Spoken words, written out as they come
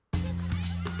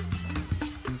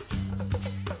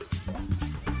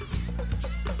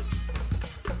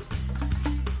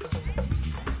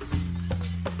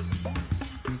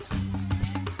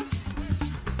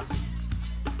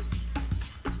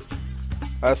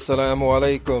Assalamu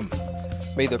alaikum.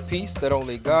 May the peace that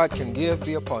only God can give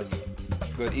be upon you.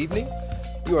 Good evening.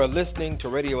 You are listening to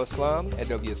Radio Islam at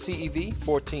WCEV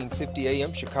 1450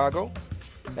 AM Chicago.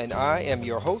 And I am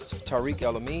your host, Tariq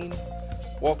El-Amin.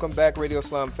 Welcome back, Radio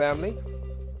Islam family.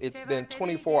 It's been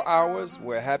 24 hours.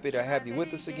 We're happy to have you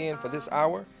with us again for this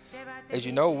hour. As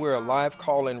you know, we're a live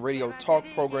call-in radio talk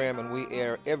program, and we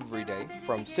air every day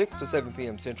from 6 to 7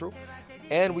 p.m. Central.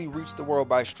 And we reach the world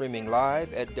by streaming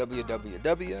live at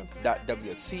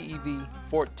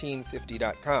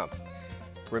www.wcev1450.com.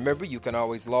 Remember, you can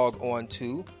always log on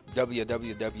to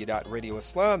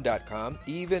www.radioislam.com,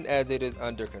 even as it is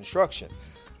under construction,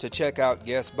 to check out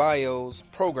guest bios,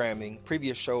 programming,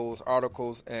 previous shows,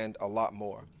 articles, and a lot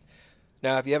more.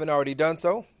 Now, if you haven't already done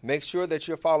so, make sure that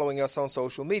you're following us on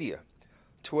social media.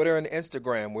 Twitter and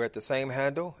Instagram, we're at the same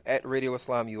handle, at Radio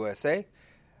Islam USA.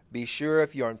 Be sure,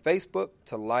 if you're on Facebook,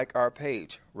 to like our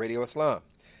page, Radio Islam.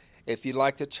 If you'd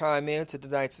like to chime in to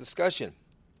tonight's discussion,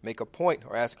 make a point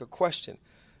or ask a question,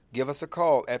 give us a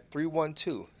call at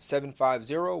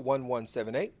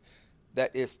 312-750-1178.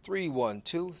 That is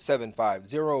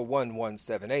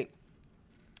 312-750-1178.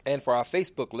 And for our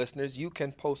Facebook listeners, you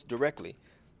can post directly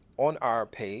on our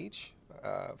page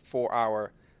for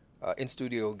our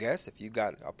in-studio guests if you've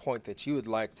got a point that you would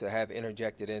like to have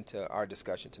interjected into our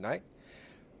discussion tonight.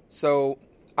 So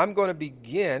I'm going to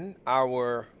begin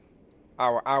our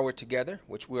hour together,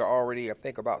 which we're already, I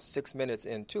think, about 6 minutes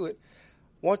into it.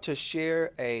 Want to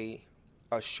share a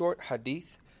short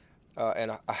hadith,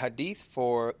 and a hadith,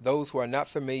 for those who are not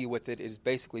familiar with it, is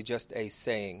basically just a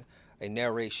saying, a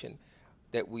narration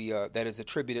that that is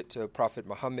attributed to Prophet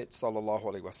Muhammad sallallahu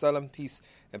alaihi wasallam, peace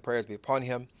and prayers be upon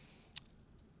him.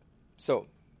 So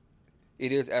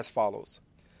it is as follows: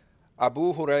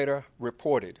 Abu Hurairah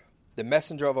reported, the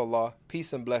Messenger of Allah,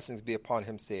 peace and blessings be upon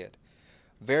him, said,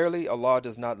 "Verily, Allah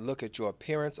does not look at your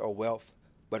appearance or wealth,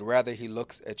 but rather He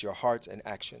looks at your hearts and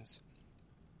actions."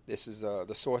 This is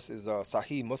the source is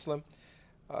Sahih Muslim,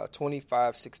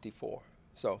 2564.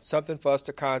 So something for us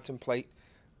to contemplate.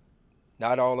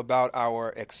 Not all about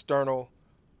our external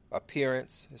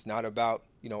appearance. It's not about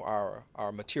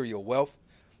our material wealth.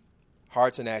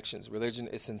 Hearts and actions. Religion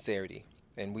is sincerity,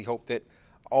 and we hope that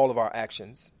all of our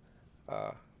actions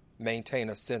maintain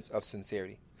a sense of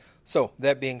sincerity. So,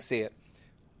 that being said,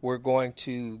 we're going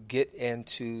to get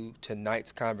into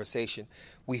tonight's conversation.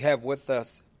 We have with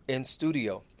us in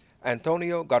studio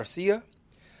Antonio Garcia.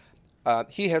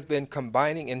 He has been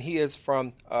combining, and he is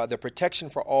from the Protection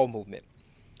for All movement.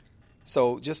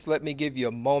 So just let me give you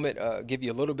a moment, give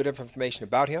you a little bit of information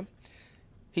about him.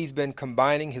 He's been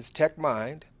combining his tech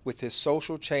mind with his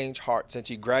social change heart since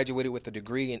he graduated with a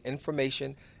degree in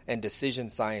information and decision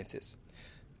sciences.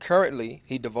 Currently,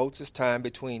 he devotes his time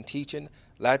between teaching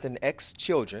Latinx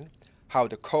children how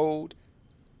to code,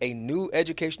 a new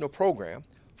educational program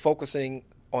focusing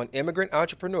on immigrant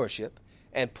entrepreneurship,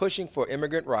 and pushing for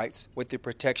immigrant rights with the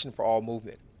Protection for All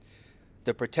movement.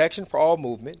 The Protection for All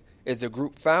movement is a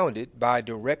group founded by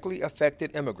directly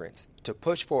affected immigrants to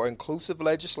push for inclusive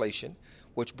legislation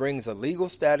which brings a legal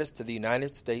status to the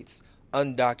United States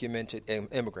undocumented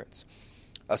immigrants.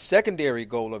 A secondary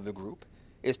goal of the group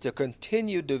is to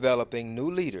continue developing new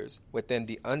leaders within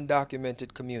the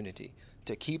undocumented community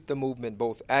to keep the movement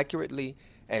both accurately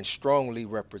and strongly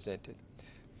represented.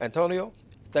 Antonio,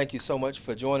 thank you so much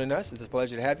for joining us. It's a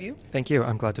pleasure to have you. Thank you.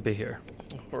 I'm glad to be here.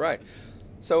 All right.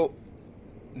 So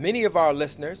many of our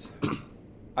listeners,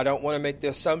 I don't want to make the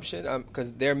assumption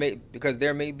because there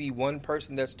may be one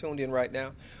person that's tuned in right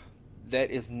now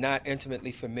that is not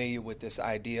intimately familiar with this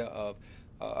idea of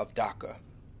DACA.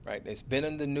 Right? It's been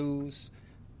in the news.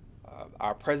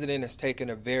 Our president has taken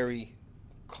a very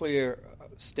clear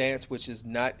stance, which is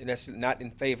not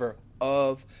in favor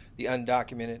of the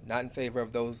undocumented, not in favor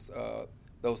of those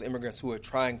immigrants who are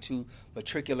trying to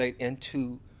matriculate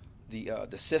into the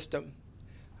system.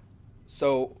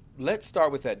 So let's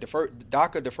start with that.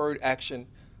 DACA, Deferred Action,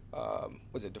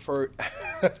 Deferred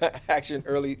Action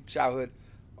Early Childhood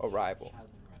Arrival?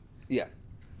 Yeah.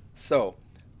 So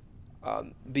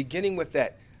beginning with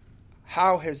that,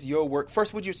 how has your work?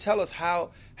 First, would you tell us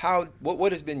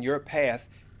what has been your path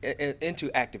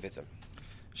into activism?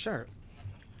 Sure.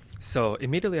 So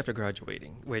immediately after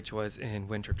graduating, which was in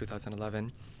winter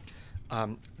 2011,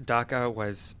 DACA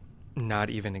was not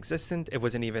even existent. It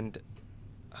wasn't even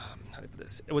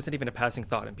it wasn't even a passing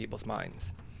thought in people's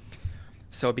minds.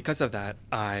 So because of that,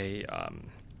 I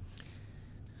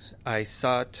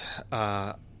sought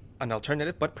an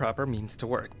alternative but proper means to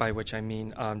work, by which I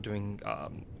mean doing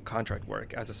contract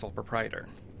work as a sole proprietor.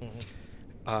 Mm-hmm.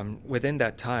 Within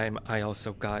that time, I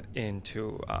also got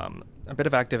into a bit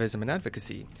of activism and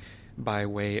advocacy. by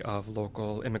way of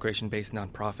local immigration-based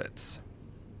nonprofits.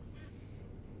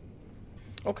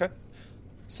 Okay.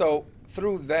 So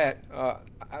through that,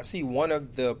 I see one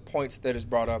of the points that is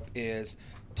brought up is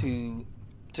to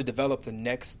develop the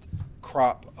next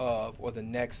crop of, or the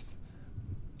next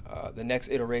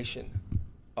iteration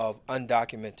of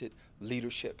undocumented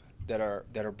leadership that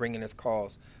are bringing this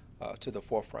cause to the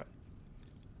forefront.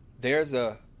 There is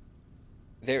a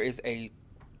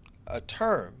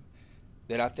term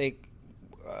that I think,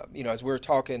 as we were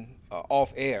talking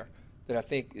off air, that I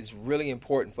think is really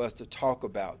important for us to talk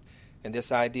about, and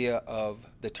this idea of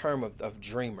the term of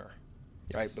dreamer,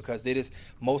 yes. Right? Because it is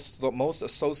most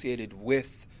associated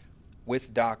with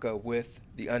DACA, with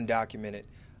the undocumented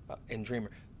and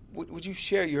dreamer. Would you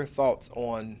share your thoughts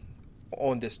on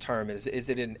this term? Is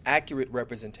it an accurate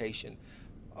representation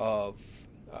of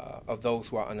those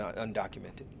who are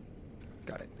undocumented?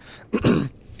 Got it.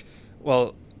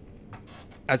 Well,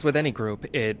 as with any group,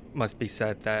 it must be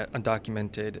said that the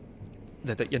undocumented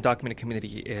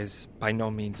community is by no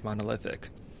means monolithic.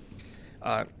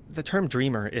 The term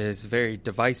dreamer is very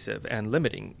divisive and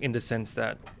limiting in the sense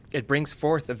that it brings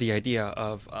forth the idea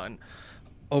of an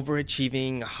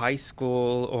overachieving high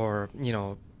school or,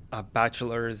 a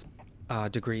bachelor's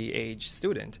degree age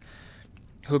student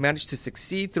who managed to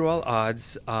succeed through all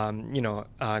odds,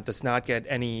 does not get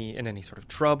in any sort of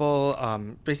trouble,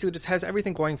 basically just has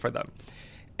everything going for them.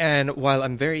 And while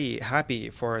I'm very happy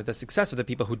for the success of the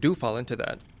people who do fall into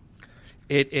that,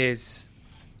 it is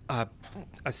a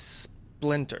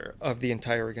splinter of the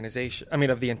entire organization,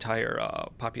 of the entire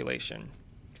population.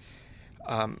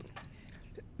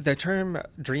 The term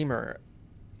dreamer,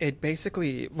 it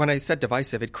basically, when I said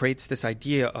divisive, it creates this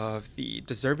idea of the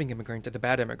deserving immigrant and the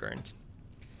bad immigrant.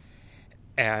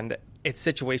 And it's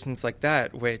situations like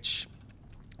that which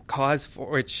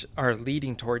are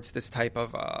leading towards this type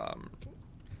of,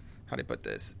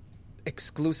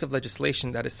 exclusive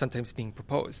legislation that is sometimes being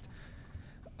proposed,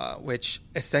 which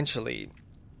essentially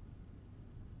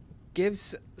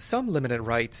gives some limited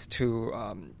rights to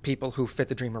people who fit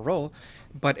the dreamer role,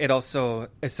 but it also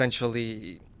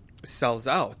essentially sells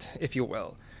out, if you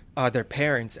will, their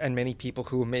parents and many people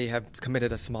who may have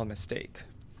committed a small mistake.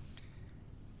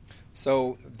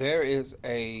 So there's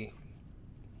a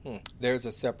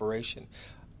separation.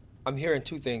 I'm hearing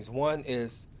two things. One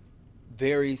is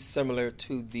very similar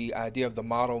to the idea of the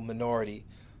model minority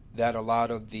that a lot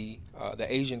of the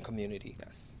Asian community,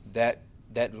 yes. that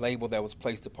label that was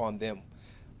placed upon them,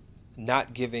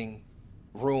 not giving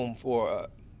room for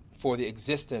the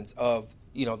existence of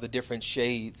the different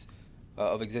shades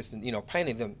of existence,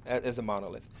 painting them as a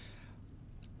monolith.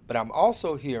 But I'm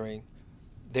also hearing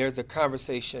there's a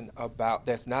conversation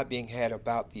that's not being had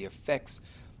about the effects,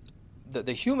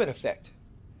 the human effect,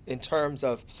 in terms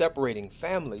of separating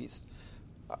families.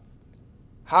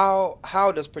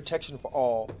 How does Protection for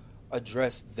All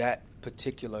address that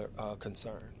particular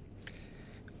concern?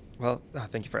 Well,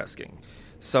 thank you for asking.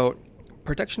 So,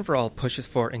 Protection for All pushes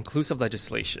for inclusive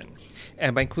legislation.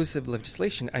 And by inclusive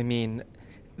legislation, I mean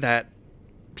that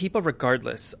people,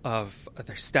 regardless of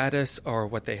their status or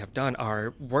what they have done,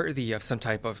 are worthy of some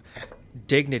type of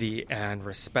dignity and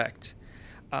respect.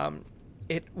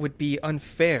 It would be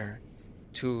unfair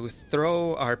to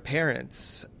throw our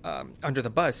parents under the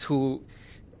bus who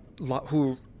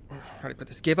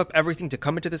gave up everything to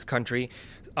come into this country,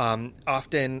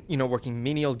 often working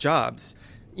menial jobs,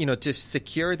 to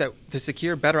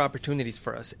secure better opportunities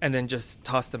for us, and then just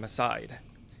toss them aside.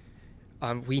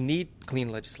 We need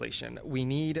clean legislation. We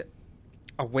need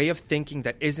a way of thinking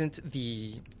that isn't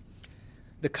the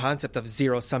concept of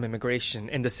zero-sum immigration,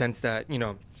 in the sense that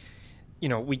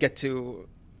we get to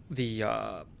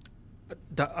the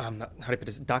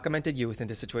documented youth in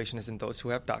this situation isn't those who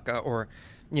have DACA, or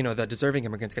the deserving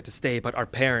immigrants get to stay, but our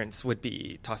parents would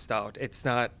be tossed out. It's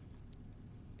not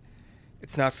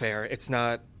fair. It's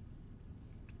not.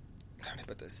 How do I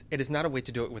put this? It is not a way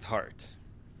to do it with heart.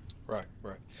 Right.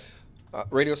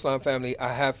 Radio Islam family,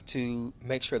 I have to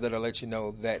make sure that I let you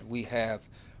know that we have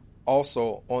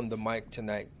also on the mic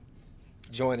tonight,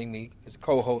 joining me as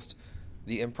co-host,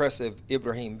 the impressive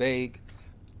Ibrahim Baig,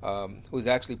 who is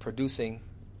actually producing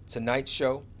tonight's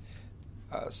show.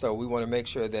 So we want to make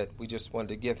sure that we just wanted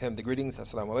to give him the greetings.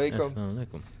 Assalamu alaikum. Assalamu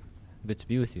alaikum. Good to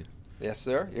be with you. Yes,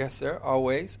 sir. Yes, sir.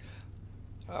 Always.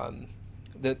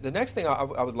 The next thing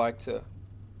I would like to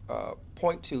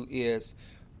point to is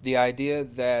the idea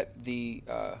that the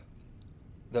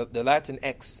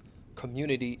Latinx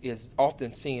community is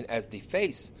often seen as the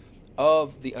face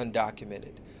of the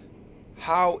undocumented.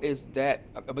 How is that?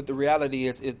 But the reality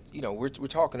is, we're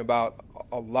talking about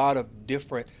a lot of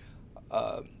different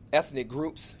ethnic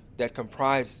groups that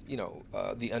comprise,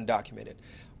 the undocumented.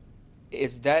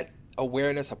 Is that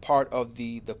awareness a part of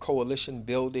the coalition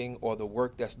building or the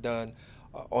work that's done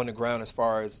on the ground as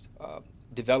far as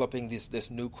developing this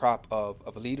new crop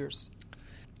of leaders?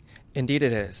 Indeed,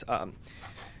 it is.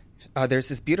 There's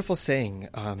this beautiful saying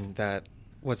that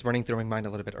was running through my mind a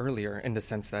little bit earlier, in the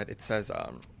sense that it says,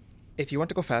 if you want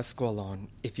to go fast, go alone.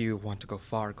 If you want to go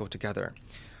far, go together.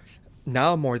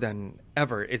 Now more than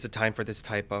ever is a time for this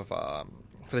type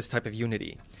of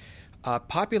unity.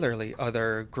 Popularly,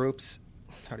 other groups,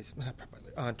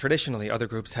 traditionally, other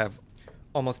groups have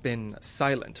almost been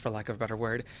silent, for lack of a better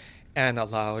word, and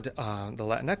allowed the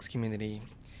Latinx community,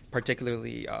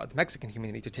 particularly the Mexican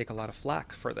community, to take a lot of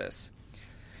flack for this.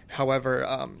 However,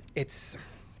 how do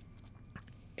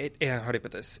you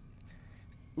put this?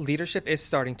 Leadership is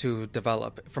starting to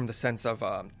develop, from the sense of,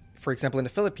 for example, in the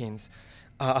Philippines,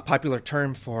 a popular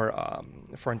term for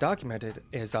undocumented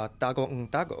is tago ng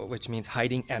tago, which means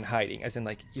hiding and hiding, as in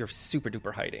like you're super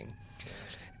duper hiding.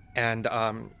 And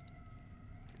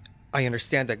I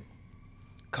understand that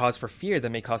cause for fear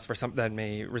that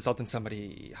may result in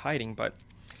somebody hiding, but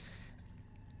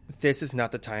this is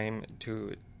not the time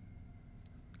to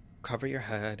cover your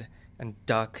head and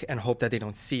duck and hope that they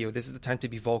don't see you. This is the time to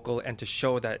be vocal and to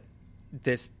show that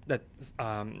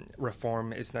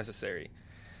reform is necessary.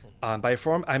 By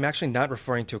reform, I'm actually not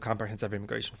referring to a comprehensive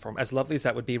immigration reform. As lovely as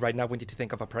that would be, right now we need to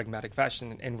think of a pragmatic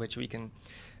fashion in which we can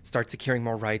start securing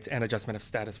more rights and adjustment of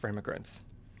status for immigrants.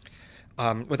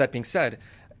 With that being said,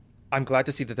 I'm glad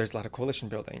to see that there's a lot of coalition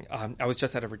building. I was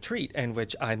just at a retreat in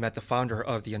which I met the founder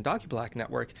of the UndocuBlack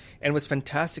Network, and it was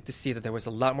fantastic to see that there was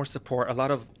a lot more support, a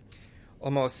lot of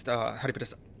almost,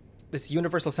 this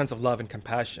universal sense of love and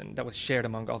compassion that was shared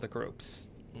among all the groups.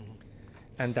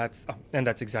 And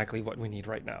that's exactly what we need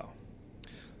right now.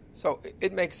 So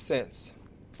it makes sense,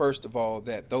 first of all,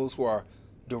 that those who are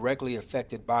directly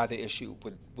affected by the issue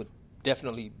would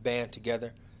definitely band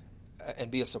together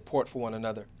and be a support for one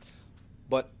another.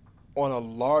 But on a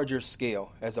larger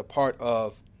scale, as a part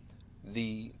of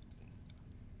the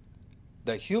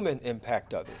human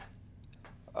impact of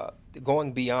it,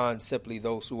 going beyond simply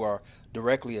those who are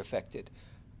directly affected,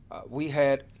 we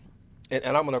had,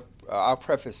 and I'll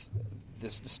preface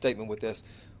this statement with this.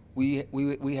 We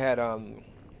had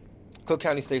Cook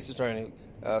County State's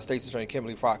Attorney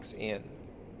Kimberly Fox in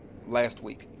last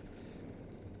week,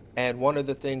 and one of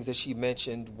the things that she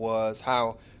mentioned was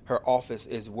how her office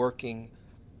is working.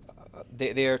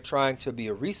 They're trying to be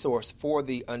a resource for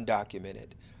the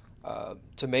undocumented,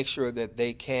 to make sure that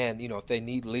they can, if they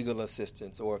need legal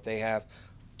assistance or if they have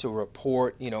to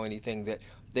report, anything, that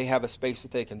they have a space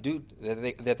that they can do,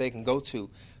 that they can go to.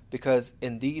 Because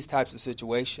in these types of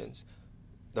situations,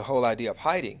 the whole idea of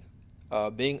hiding,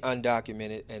 being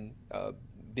undocumented, and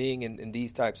being in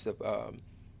these types of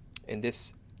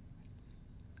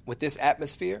with this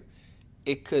atmosphere,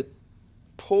 it could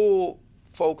pull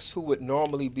folks who would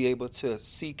normally be able to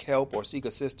seek help or seek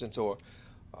assistance or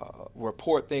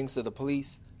report things to the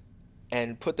police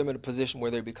and put them in a position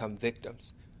where they become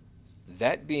victims.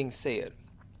 That being said,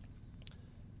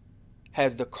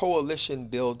 has the coalition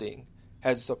building,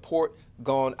 has support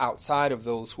gone outside of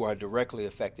those who are directly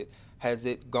affected? Has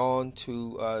it gone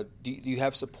to, do you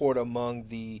have support among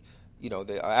the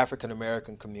African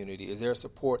American community? Is there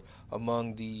support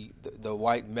among the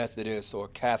white Methodist or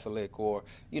Catholic, or,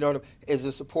 is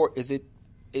the support, is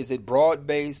it broad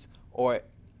based, or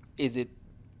is it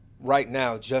right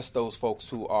now just those folks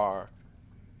who are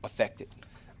affected?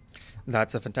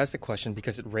 That's a fantastic question,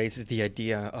 because it raises the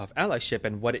idea of allyship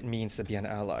and what it means to be an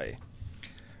ally.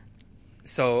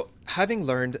 So, having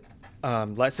learned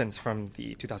lessons from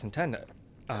the 2010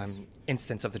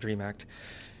 instance of the DREAM Act,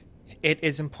 it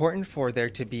is important for there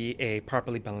to be a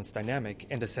properly balanced dynamic,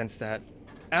 in the sense that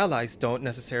allies don't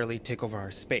necessarily take over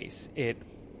our space.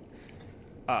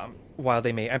 While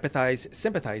they may empathize,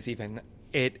 sympathize even,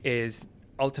 it is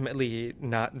ultimately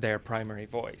not their primary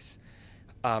voice.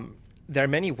 There are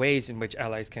many ways in which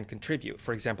allies can contribute.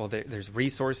 For example, there's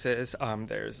resources,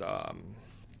 there's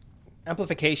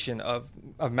amplification of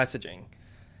messaging.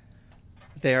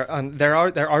 There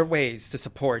are ways to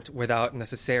support without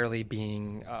necessarily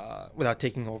being without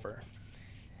taking over.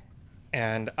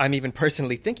 And I'm even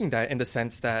personally thinking that in the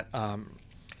sense that I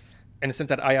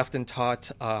often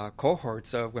taught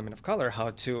cohorts of women of color how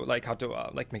to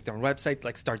make their own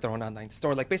website, start their own online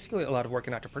store, basically a lot of work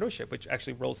in entrepreneurship, which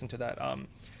actually rolls into that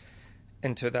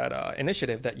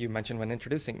initiative that you mentioned when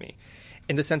introducing me,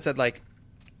 in the sense that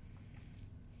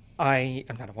I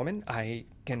am not a woman. I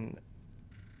can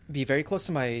be very close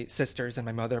to my sisters and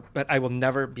my mother, but I will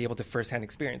never be able to firsthand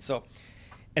experience. So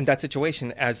in that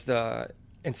situation, as the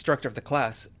instructor of the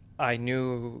class, I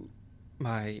knew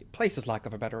my place, for lack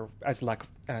of a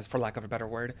better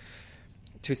word,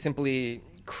 to simply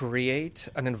create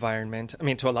an environment.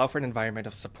 To allow for an environment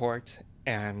of support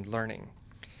and learning.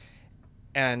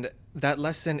 And that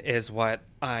lesson is what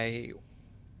I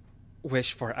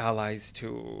wish for allies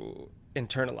to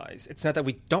internalize. It's not that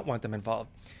we don't want them involved.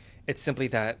 It's simply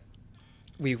that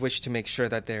we wish to make sure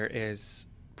that there is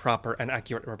proper and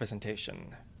accurate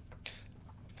representation.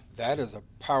 That is a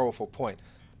powerful point.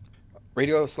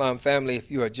 Radio Islam family,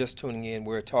 if you are just tuning in,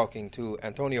 we're talking to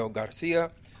Antonio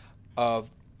Garcia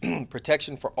of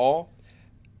Protection for All,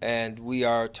 and we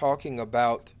are talking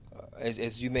about,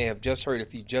 as you may have just heard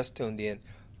if you just tuned in,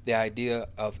 the idea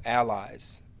of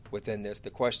allies within this. The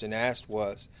question asked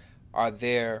was, are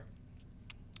there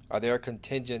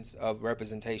contingents of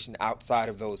representation outside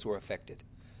of those who are affected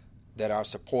that are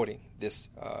supporting this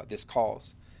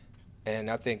cause? And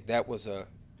I think that was a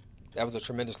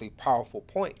tremendously powerful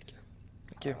point.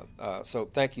 Thank you. So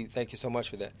thank you so much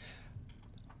for that.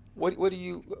 What do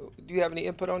you have any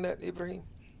input on that, Ibrahim?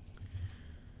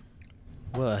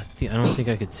 Well, I don't think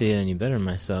I could say it any better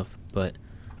myself, but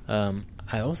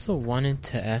I also wanted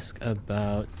to ask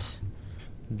about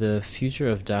the future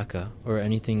of DACA or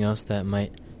anything else that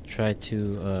might try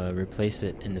to replace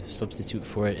it and substitute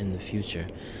for it in the future.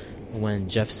 When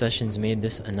Jeff Sessions made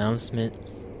this announcement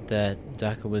that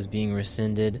DACA was being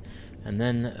rescinded, and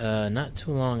then not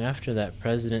too long after that,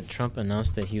 President Trump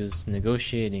announced that he was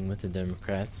negotiating with the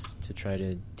Democrats to try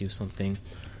to do something.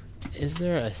 Was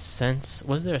there a sense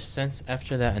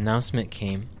after that announcement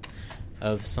came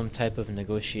of some type of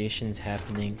negotiations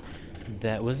happening,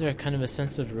 that was there kind of a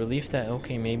sense of relief that,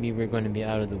 okay, maybe we're going to be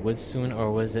out of the woods soon,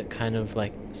 or was it kind of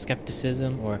like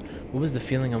skepticism, or what was the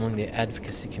feeling among the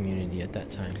advocacy community at that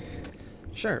time?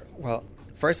 Sure. Well,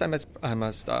 first I must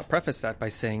preface that by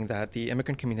saying that the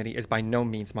immigrant community is by no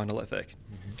means monolithic.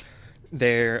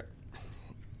 Mm-hmm.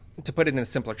 To put it in a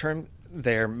simpler term,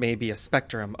 there may be a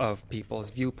spectrum of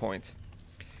people's viewpoints.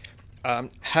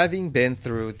 Having been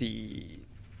through the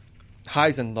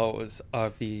highs and lows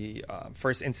of the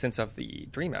first instance of the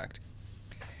DREAM Act,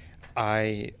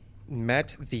 I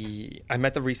met the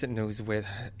recent news with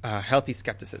healthy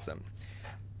skepticism.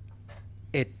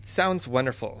 It sounds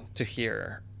wonderful to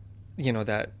hear,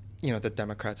 that the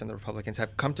Democrats and the Republicans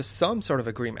have come to some sort of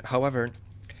agreement. However,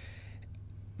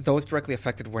 those directly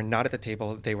affected were not at the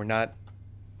table. They were not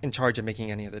in charge of making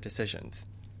any of the decisions,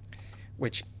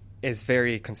 which is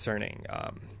very concerning.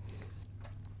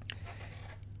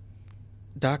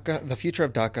 The future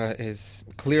of DACA is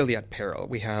clearly at peril.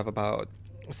 We have about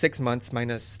 6 months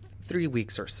minus 3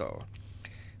 weeks or so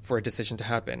for a decision to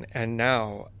happen. And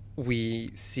now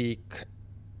we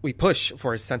push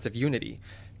for a sense of unity,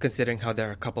 considering how there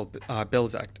are a couple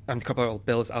bills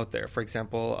out there. For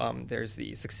example, there's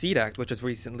the Succeed Act, which was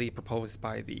recently proposed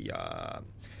by the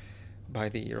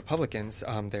Republicans.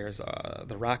 There's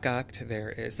the ROC Act. There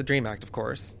is the DREAM Act, of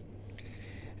course.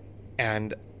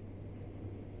 And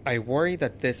I worry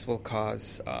that this will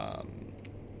cause a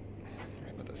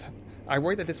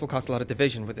lot of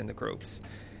division within the groups.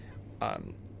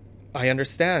 I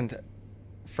understand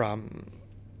from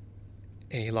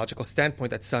a logical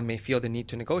standpoint that some may feel the need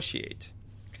to negotiate.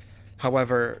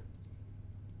 However,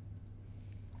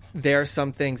 there are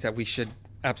some things that we should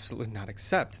absolutely not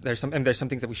accept. There's some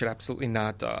things that we should absolutely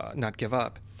not give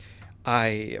up.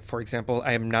 For example,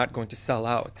 I am not going to sell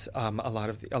out a lot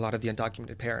of the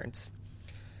undocumented parents.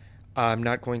 I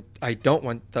don't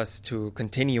want us to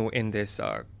continue in this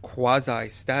quasi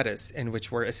status in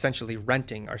which we're essentially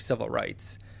renting our civil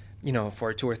rights,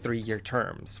 for 2 or 3 year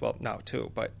terms. Well, now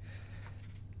 2, but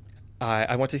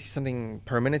I want to see something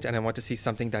permanent, and I want to see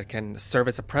something that can serve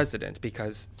as a precedent,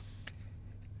 because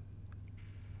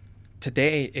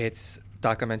today it's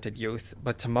documented youth,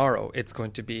 but tomorrow it's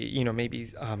going to be, maybe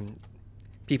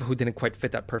people who didn't quite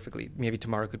fit that perfectly. Maybe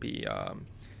tomorrow could be,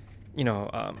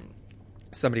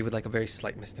 somebody with like a very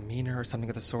slight misdemeanor or something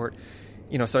of the sort.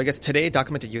 So I guess today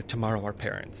documented youth, tomorrow our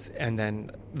parents, and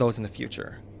then those in the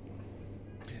future.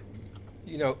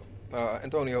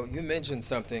 Antonio, you mentioned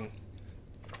something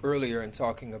earlier in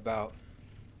talking about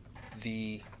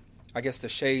the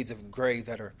shades of gray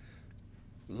that are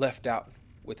left out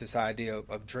with this idea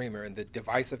of Dreamer and the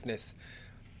divisiveness,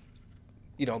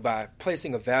 by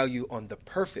placing a value on the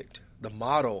perfect, the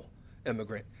model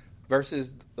immigrant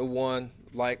versus the one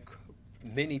like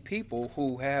many people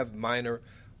who have minor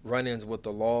run-ins with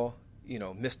the law,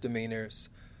 misdemeanors,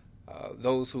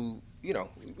 those who,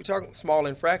 we're talking small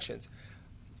infractions.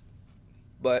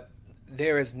 But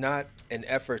there is not an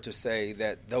effort to say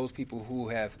that those people who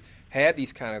have had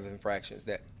these kind of infractions,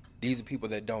 that these are people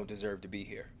that don't deserve to be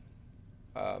here.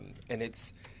 And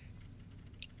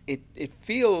it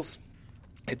feels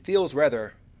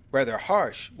rather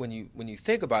harsh when you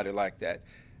think about it like that,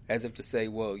 as if to say,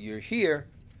 well, you're here,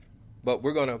 but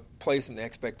we're going to place an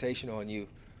expectation on you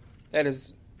that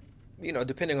is,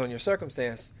 depending on your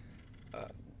circumstance,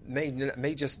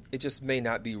 may just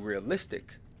not be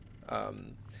realistic.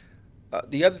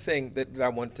 The other thing that I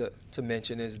want to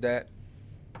mention is that,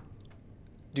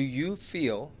 do you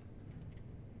feel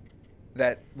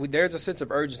that there's a sense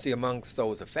of urgency amongst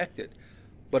those affected,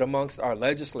 but amongst our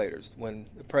legislators, when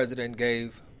the president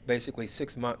gave basically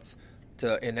 6 months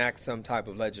to enact some type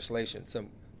of legislation, some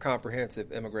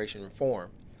comprehensive immigration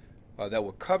reform that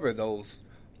would cover those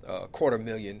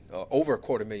over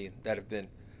 250,000 that have been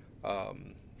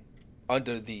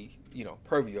under the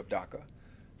purview of DACA?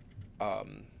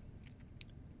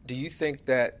 Do you think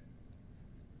that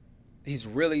he's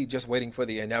really just waiting for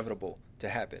the inevitable to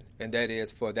happen, and that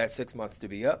is for that 6 months to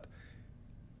be up,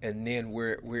 and then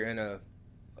we're in a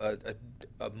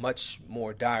much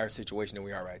more dire situation than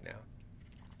we are right now?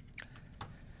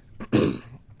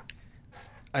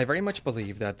 I very much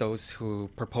believe that those who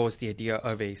propose the idea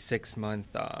of a 6 month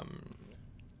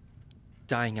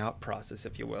dying out process,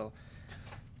 if you will.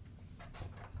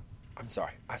 I'm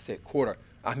sorry, I said quarter.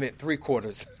 I meant 3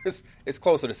 quarters. It's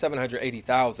closer to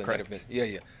 780,000 that have been.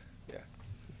 Yeah.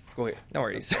 Go ahead. No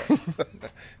worries.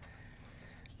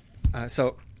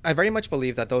 So I very much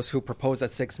believe that those who proposed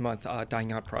that 6 month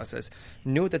dying out process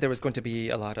knew that there was going to be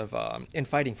a lot of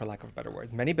infighting, for lack of a better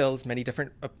word. Many bills, many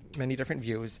different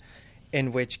views,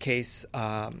 in which case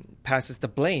passes the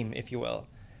blame, if you will,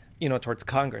 towards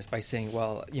Congress by saying,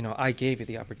 well, I gave you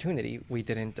the opportunity. We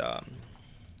didn't,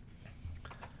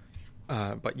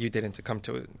 but you didn't come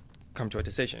to a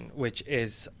decision, which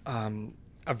is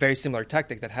a very similar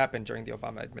tactic that happened during the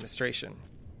Obama administration.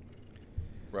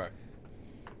 Right.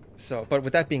 So, but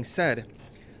with that being said,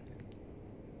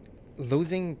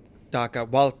 losing DACA,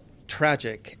 while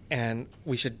tragic, and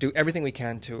we should do everything we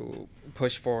can to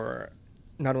push for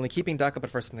not only keeping DACA,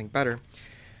 but for something better,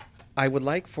 I would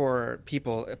like for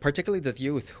people, particularly the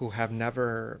youth who have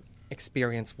never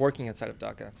experienced working outside of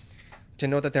DACA, to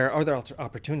know that there are other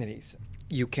opportunities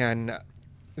you can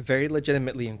very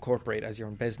legitimately incorporate as your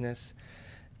own business.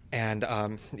 And,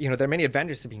 there are many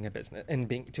advantages to being a business and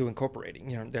to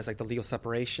incorporating. There's like the legal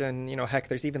separation, heck,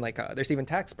 there's even there's even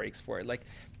tax breaks for it. Like,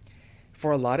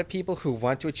 for a lot of people who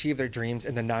want to achieve their dreams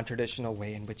in the non-traditional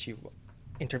way in which you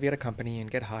interview at a company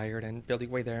and get hired and build your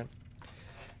way there,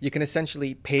 you can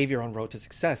essentially pave your own road to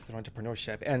success through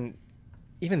entrepreneurship. And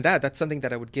even that's something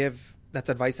that that's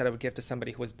advice that I would give to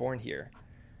somebody who was born here.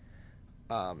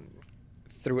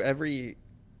 Through every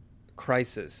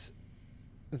crisis,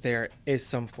 there is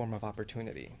some form of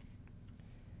opportunity.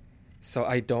 So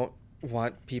I don't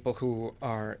want people who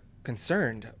are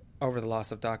concerned over the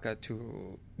loss of DACA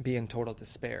to be in total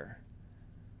despair.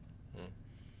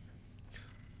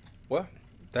 Well,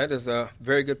 that is a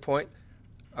very good point.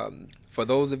 For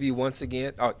those of you, once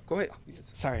again, go ahead.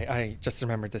 Sorry, I just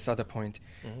remembered this other point.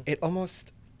 Mm-hmm. It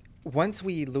almost, once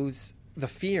we lose the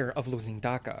fear of losing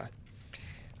DACA,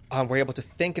 we're able to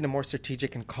think in a more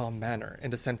strategic and calm manner,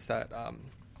 in the sense that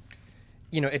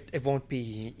it won't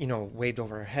be, waved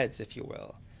over our heads, if you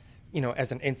will,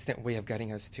 as an instant way of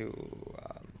getting us to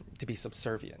be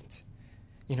subservient.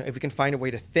 If we can find a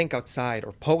way to think outside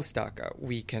or post DACA,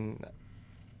 we can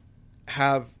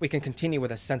continue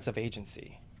with a sense of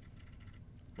agency.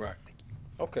 Right.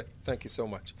 Okay. Thank you so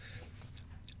much.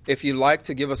 If you'd like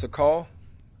to give us a call,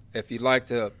 if you'd like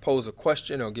to pose a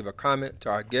question or give a comment to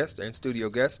our guest and studio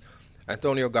guest,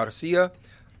 Antonio Garcia,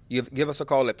 you give us a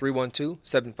call at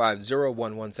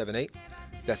 312-750-1178.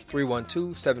 That's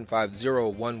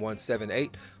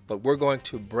 312-750-1178. But we're going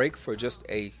to break for just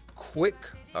a quick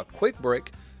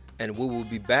break, and we will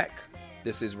be back.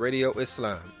 This is Radio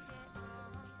Islam.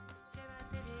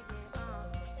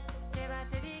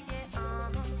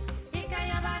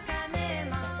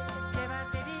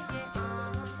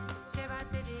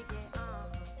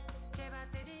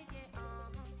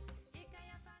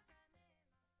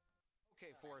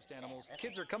 Forest animals,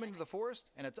 kids are coming to the forest,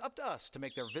 and it's up to us to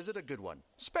make their visit a good one.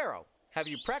 Sparrow, have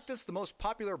you practiced the most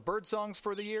popular bird songs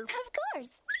for the year? Of course.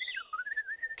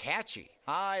 Catchy.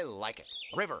 I like it.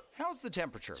 River, how's the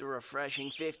temperature? It's a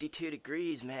refreshing 52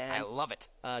 degrees, man. I love it.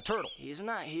 Turtle. He's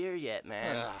not here yet,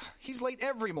 man. He's late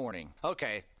every morning.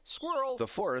 Okay. Squirrel. The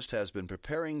forest has been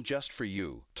preparing just for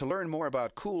you. To learn more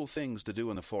about cool things to do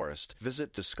in the forest,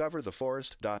 visit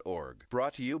discovertheforest.org.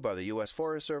 Brought to you by the U.S.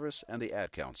 Forest Service and the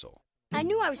Ad Council. I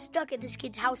knew I was stuck at this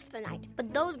kid's house for the night,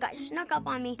 but those guys snuck up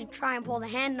on me to try and pull the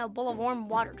hand in a bowl of warm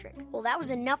water trick. Well, that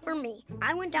was enough for me.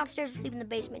 I went downstairs to sleep in the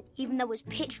basement, even though it was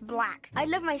pitch black. I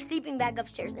left my sleeping bag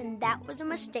upstairs, and that was a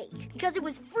mistake, because it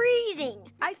was freezing.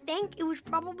 I think it was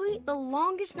probably the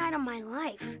longest night of my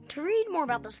life. To read more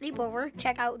about the sleepover,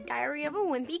 check out Diary of a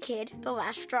Wimpy Kid, The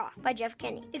Last Straw by Jeff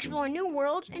Kinney. Explore new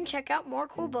worlds and check out more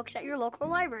cool books at your local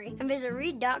library, and visit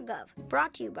read.gov.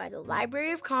 Brought to you by the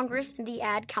Library of Congress and the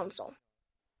Ad Council.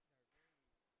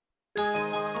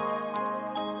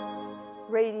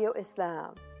 Radio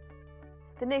Islam,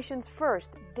 the nation's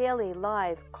first daily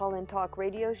live call-in talk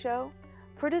radio show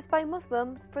produced by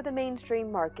Muslims for the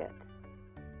mainstream market.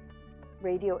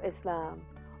 Radio Islam,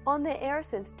 on the air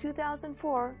since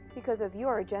 2004 because of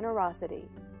your generosity.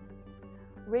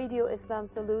 Radio Islam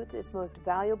salutes its most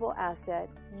valuable asset,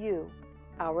 you,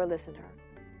 our listener.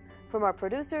 From our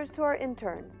producers to our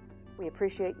interns, we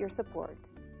appreciate your support.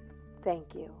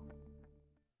 Thank you.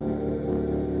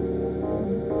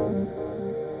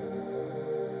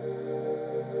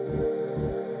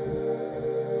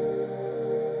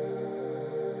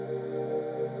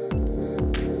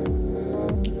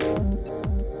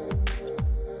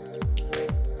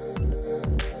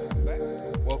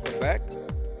 Welcome back.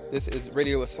 This is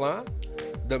Radio Islam,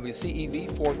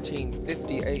 WCEV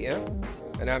 1450 AM,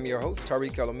 and I'm your host,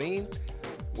 Tariq El-Amin,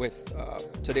 with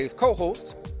today's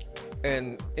co-host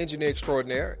and engineer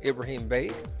extraordinaire, Ibrahim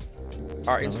Baig.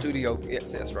 Our in-studio,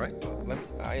 yes, that's right.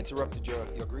 I interrupted your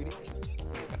greeting.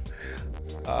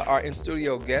 Our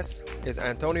in-studio guest is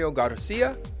Antonio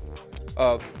Garcia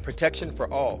of Protection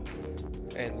for All.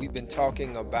 And we've been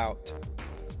talking about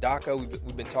DACA.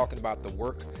 We've been talking about the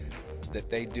work that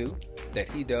they do, that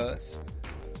he does.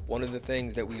 One of the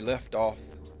things that we left off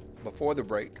before the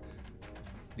break,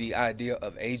 the idea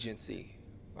of agency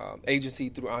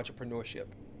through entrepreneurship.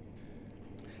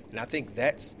 And I think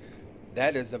that's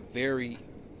a very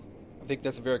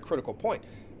critical point.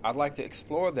 I'd like to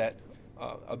explore that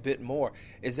a bit more.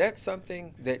 Is that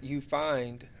something that you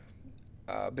find,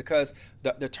 because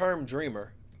the term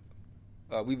dreamer,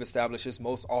 we've established is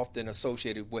most often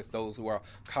associated with those who are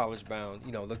college-bound,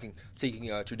 seeking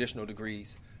traditional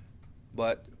degrees.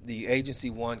 But the agency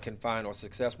one can find, or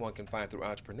success one can find through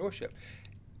entrepreneurship.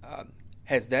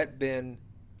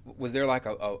 Was there like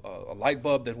a light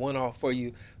bulb that went off for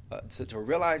you to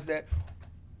realize that?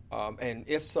 And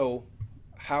if so,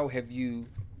 how have you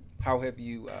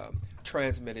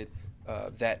transmitted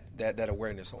that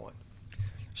awareness on?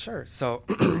 Sure. So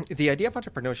the idea of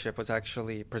entrepreneurship was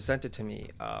actually presented to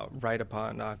me right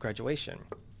upon graduation.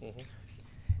 Mm-hmm.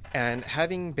 And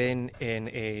having been in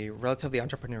a relatively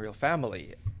entrepreneurial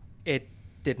family, it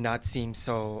did not seem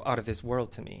so out of this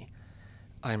world to me.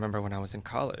 I remember when I was in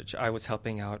college, I was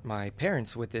helping out my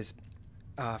parents with this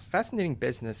fascinating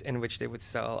business in which they would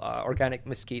sell organic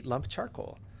mesquite lump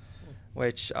charcoal,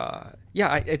 which, I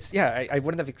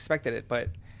wouldn't have expected it, but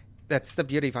that's the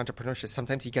beauty of entrepreneurship.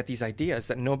 Sometimes you get these ideas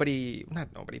that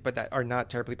that are not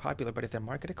terribly popular, but if they're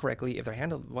marketed correctly, if they're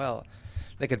handled well,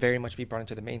 they could very much be brought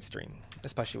into the mainstream,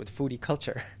 especially with foodie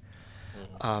culture.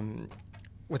 Mm-hmm.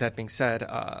 With that being said,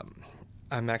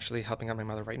 I'm actually helping out my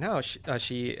mother right now.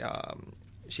 She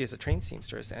is a trained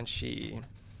seamstress, and she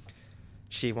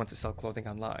wants to sell clothing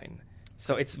online.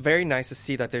 So it's very nice to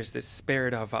see that there's this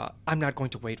spirit of, I'm not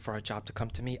going to wait for a job to come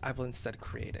to me. I will instead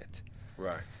create it.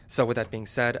 Right. So with that being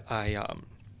said,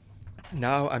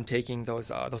 now I'm taking those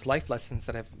life lessons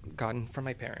that I've gotten from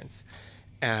my parents,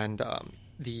 and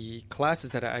the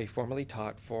classes that I formerly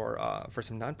taught for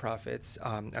some nonprofits,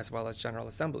 as well as General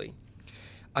Assembly,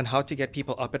 on how to get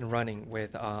people up and running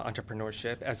with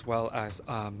entrepreneurship, as well as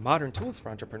modern tools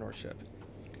for entrepreneurship,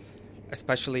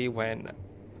 especially when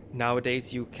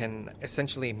nowadays you can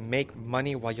essentially make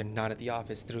money while you're not at the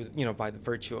office through, by the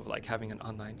virtue of like having an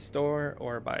online store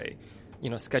or by,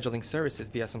 scheduling services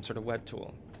via some sort of web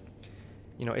tool.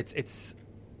 It's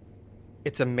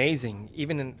amazing,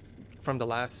 even from the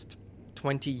last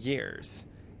 20 years,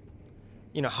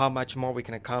 how much more we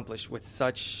can accomplish with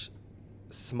such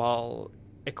small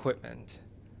equipment.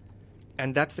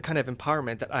 And that's the kind of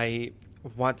empowerment that I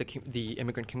want the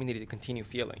immigrant community to continue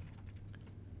feeling.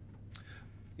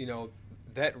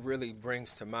 That really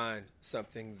brings to mind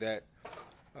something that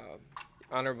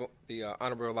Honorable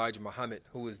Elijah Muhammad,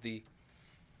 who is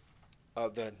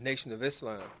of the Nation of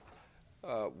Islam,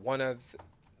 one of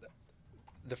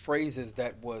the phrases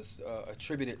that was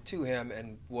attributed to him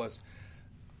and was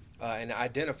an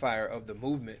identifier of the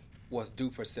movement was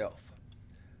 "do for self."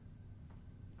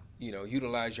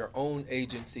 Utilize your own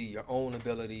agency, your own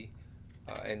ability,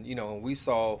 and we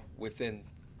saw within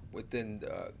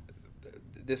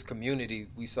this community,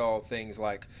 we saw things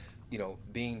like,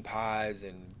 bean pies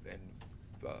and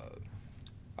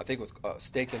I think it was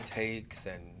steak and takes,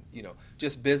 and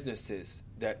just businesses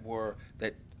that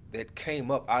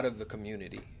came up out of the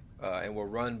community and were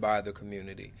run by the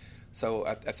community. So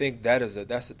I think that's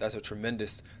a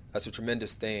tremendous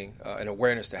thing, an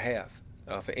awareness to have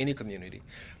for any community.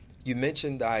 You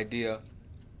mentioned the idea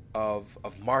of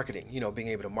marketing, being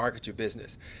able to market your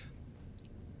business.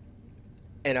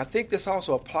 And I think this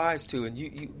also applies to,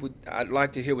 and I'd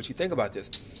like to hear what you think about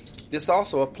this. This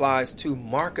also applies to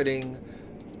marketing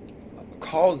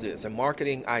causes and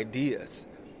marketing ideas.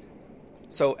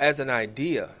 So as an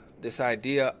idea, this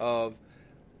idea of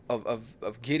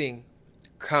getting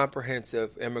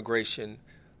comprehensive immigration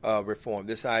reform,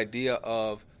 this idea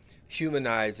of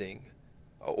humanizing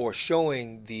or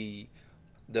showing the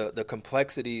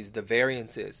complexities, the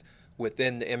variances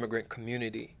within the immigrant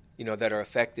community, that are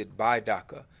affected by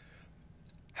DACA.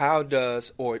 How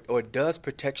does does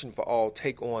Protection for All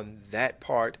take on that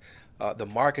part, the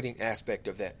marketing aspect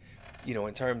of that,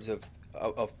 in terms of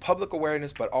public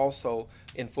awareness, but also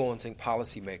influencing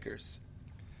policymakers?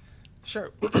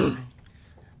 Sure.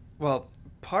 Well,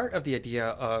 part of the idea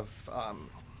of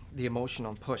the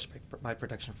emotional push by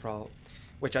Protection for All,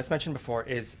 which, as mentioned before,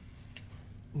 is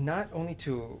not only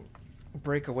to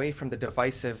break away from the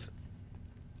divisive,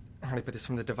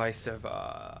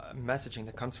 messaging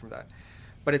that comes from that,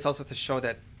 but it's also to show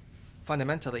that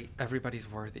fundamentally everybody's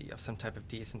worthy of some type of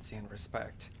decency and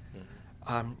respect.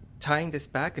 Mm-hmm. Tying this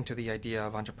back into the idea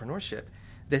of entrepreneurship,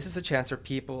 this is a chance for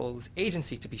people's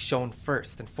agency to be shown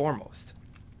first and foremost.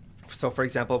 So, for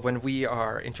example, when we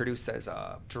are introduced as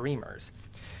dreamers,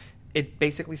 it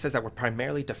basically says that we're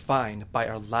primarily defined by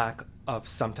our lack of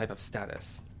some type of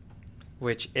status,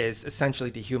 which is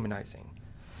essentially dehumanizing.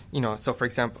 So for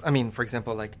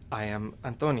example, like I am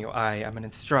Antonio, I am an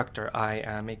instructor, I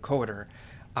am a coder,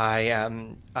 I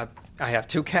have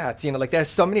 2 cats. There's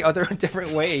so many other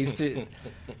different ways to,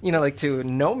 to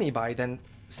know me by than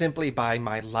simply by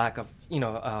my lack of,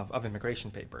 of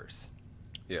immigration papers.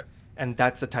 Yeah. And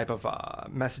that's the type of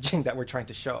messaging that we're trying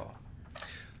to show.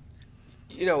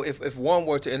 If one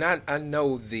were to, and I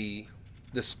know the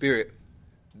spirit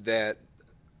that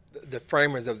the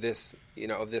framers of this,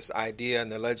 of this idea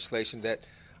and the legislation that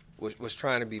was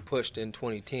trying to be pushed in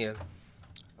 2010,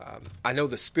 I know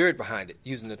the spirit behind it,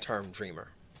 using the term dreamer.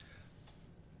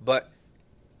 But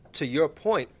to your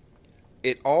point,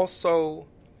 it also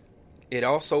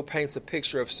paints a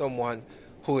picture of someone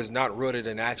who is not rooted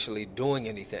in actually doing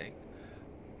anything.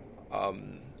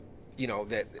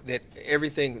 That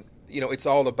everything, it's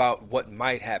all about what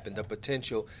might happen, the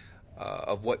potential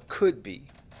of what could be,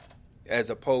 as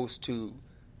opposed to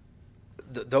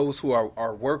those who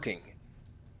are working.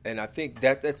 And I think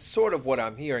that's sort of what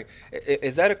I'm hearing.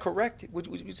 Is that a correct? Would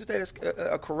you say that's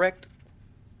a correct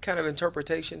kind of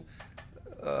interpretation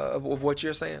of what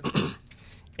you're saying?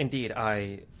 Indeed,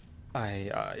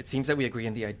 it seems that we agree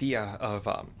in the idea of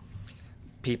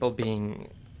people being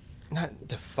not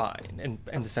defined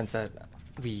in the sense that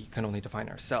we can only define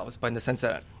ourselves, but in the sense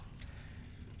that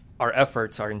our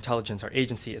efforts, our intelligence, our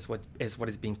agency is what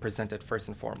is being presented first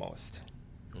and foremost.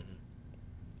 Mm-hmm.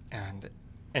 And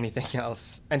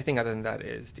anything other than that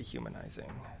is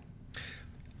dehumanizing.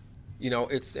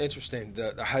 It's interesting.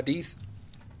 The hadith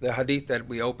that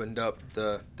we opened up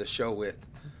the show with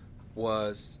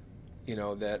was,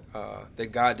 that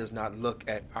God does not look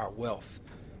at our wealth,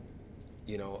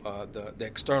 the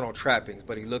external trappings,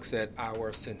 but He looks at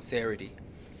our sincerity.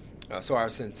 So our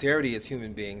sincerity as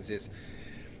human beings is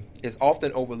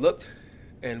often overlooked,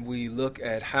 and we look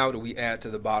at how do we add to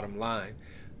the bottom line.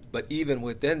 But even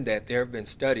within that, there have been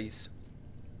studies,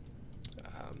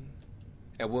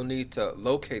 and we'll need to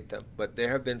locate them, but there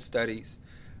have been studies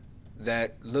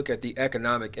that look at the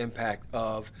economic impact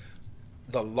of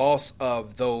the loss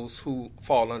of those who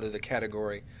fall under the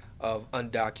category of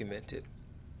undocumented.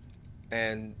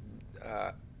 And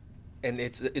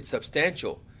it's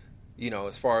substantial,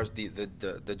 as far as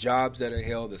the jobs that are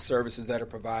held, the services that are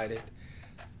provided.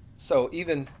 So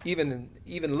even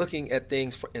looking at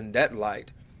things in that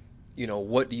light,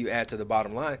 what do you add to the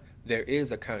bottom line? There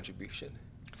is a contribution.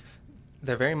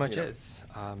 There very much is,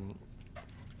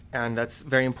 and that's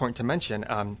very important to mention.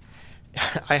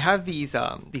 I have these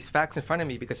facts in front of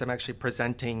me because I'm actually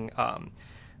presenting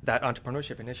that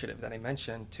entrepreneurship initiative that I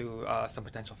mentioned to some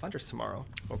potential funders tomorrow.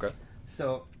 Okay.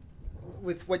 So,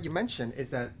 with what you mentioned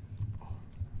is that,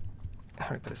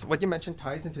 what you mentioned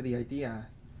ties into the idea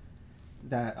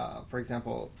that, for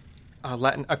example,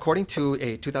 according to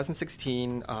a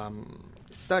 2016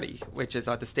 study, which is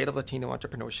the State of Latino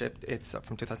Entrepreneurship, it's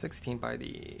from 2016 by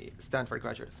the Stanford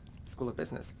Graduate School of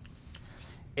Business.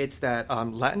 It's that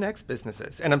Latinx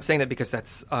businesses, and I'm saying that because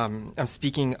that's I'm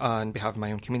speaking on behalf of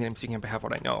my own community. I'm speaking on behalf of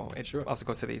what I know. It Sure. also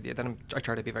goes to the idea that I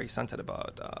try to be very sensitive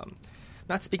about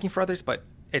not speaking for others, but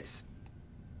it's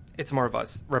more of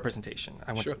us representation.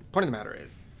 Sure. Point of the matter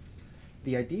is,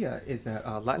 the idea is that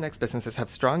Latinx businesses have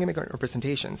strong immigrant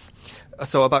representations.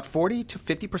 So about 40 to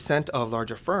 50% of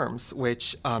larger firms,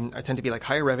 which tend to be like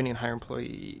higher revenue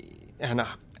and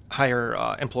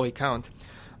higher employee count,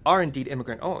 are indeed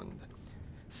immigrant owned.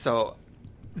 So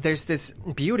there's this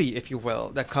beauty, if you will,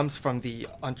 that comes from the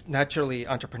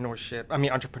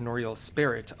entrepreneurial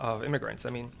spirit of immigrants.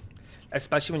 I mean,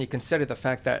 especially when you consider the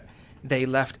fact that they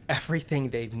left everything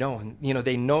they've known. You know,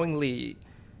 they knowingly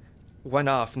went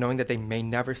off knowing that they may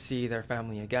never see their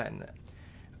family again,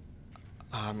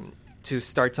 to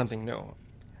start something new.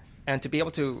 And to be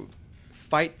able to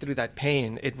fight through that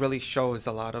pain, it really shows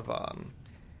a lot of a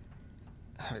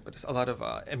lot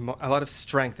of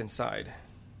strength inside.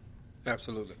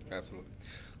 Absolutely.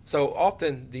 So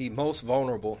often the most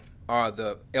vulnerable are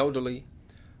the elderly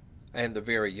and the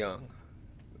very young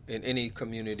in any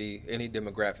community, any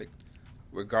demographic,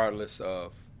 regardless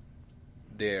of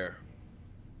their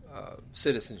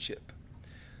citizenship.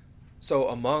 So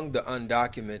among the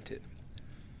undocumented,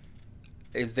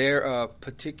 is there a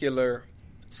particular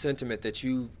sentiment that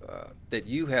you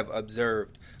have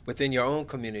observed within your own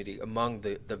community among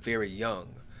the very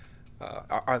young?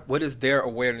 What is their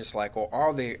awareness like, or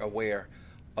are they aware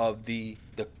of the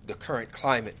current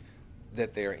climate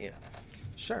that they're in?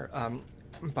 Sure.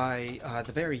 By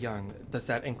the very young, does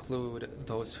that include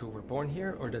those who were born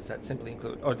here, or does that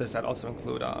also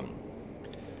include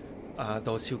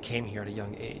those who came here at a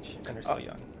young age and are still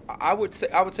young? I would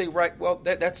say right. Well,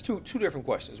 that's two different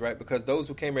questions, right? Because those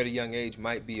who came at a young age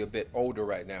might be a bit older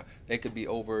right now. They could be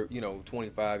over,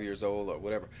 25 years old or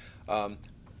whatever.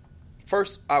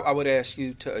 First, I would ask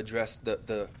you to address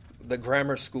the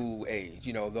grammar school age.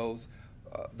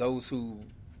 Those who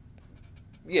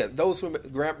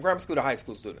grammar school to high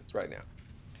school students right now.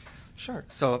 Sure.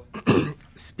 So,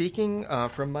 speaking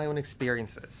from my own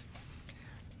experiences,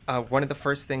 one of the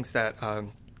first things that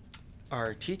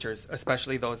our teachers,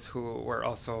 especially those who were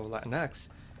also Latinx,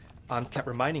 kept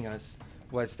reminding us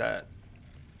was that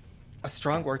a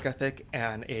strong work ethic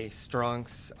and a strong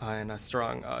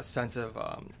sense of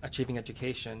achieving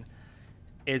education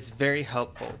is very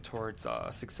helpful towards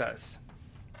success.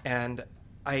 And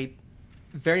I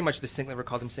very much distinctly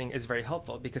recall them saying is very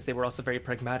helpful because they were also very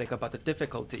pragmatic about the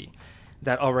difficulty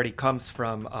that already comes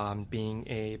from being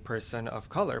a person of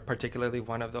color, particularly a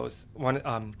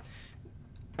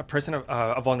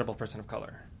vulnerable person of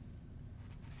color.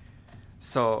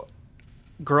 So,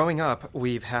 growing up,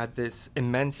 we've had this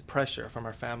immense pressure from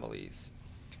our families,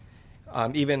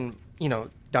 even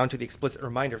down to the explicit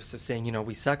reminders of saying,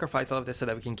 we sacrifice all of this so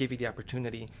that we can give you the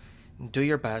opportunity. Do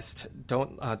your best.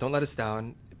 Don't let us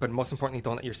down. But most importantly,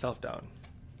 don't let yourself down.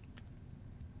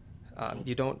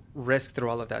 You don't risk through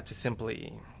all of that to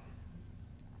simply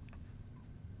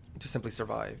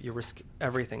survive. You risk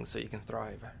everything so you can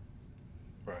thrive.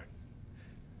 Right.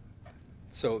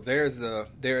 So there's a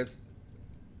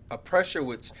pressure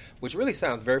which really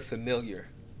sounds very familiar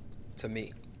to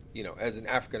me, as an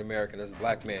African American, as a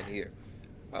black man here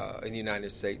in the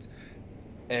United States,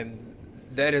 and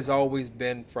that has always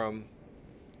been from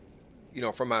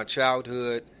my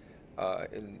childhood,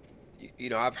 and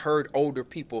I've heard older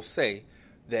people say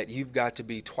that you've got to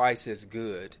be twice as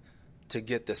good to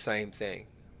get the same thing,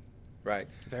 right?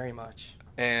 Very much.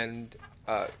 And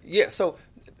so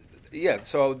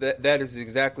that's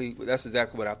exactly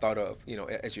what I thought of,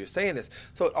 as you're saying this.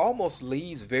 So it almost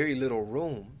leaves very little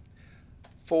room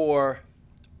for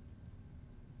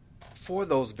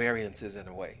those variances in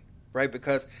a way, right?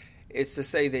 Because it's to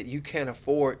say that you can't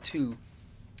afford to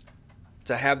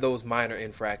have those minor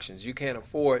infractions. You can't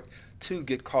afford to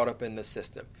get caught up in the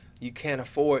system. You can't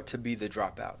afford to be the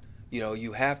dropout.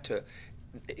 You have to.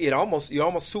 You're almost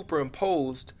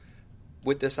superimposed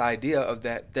with this idea of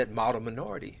that model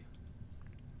minority.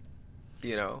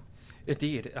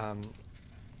 Indeed.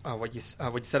 What you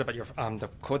said about your the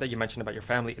quote that you mentioned about your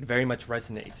family, it very much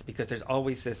resonates because there's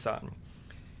always this.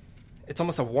 It's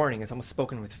almost a warning. It's almost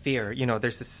spoken with fear.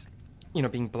 There's this,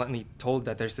 being bluntly told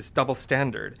that there's this double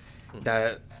standard.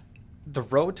 That the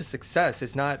road to success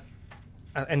is not,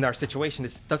 in our situation,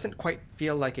 doesn't quite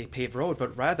feel like a paved road,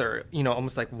 but rather,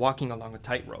 almost like walking along a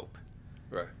tightrope.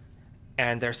 Right.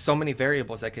 And there's so many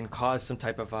variables that can cause some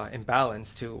type of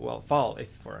imbalance to fall to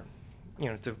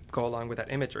go along with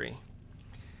that imagery.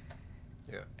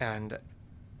 Yeah. And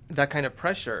that kind of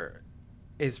pressure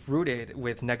is rooted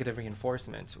with negative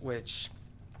reinforcement, which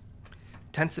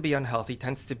tends to be unhealthy,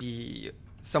 tends to be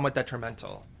somewhat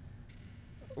detrimental,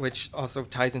 which also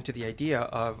ties into the idea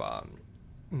of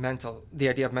mental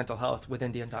health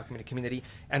within the undocumented community,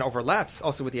 and overlaps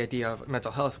also with the idea of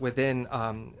mental health within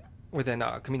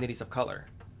communities of color.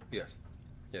 Yes.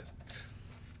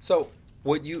 So,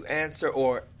 would you answer,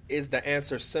 or is the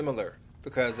answer similar?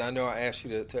 Because I know I asked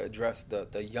you to address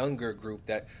the younger group,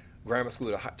 that grammar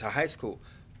school to high school.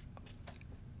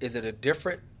 Is it a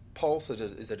different pulse?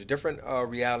 Is it a different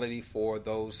reality for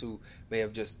those who may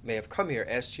have come here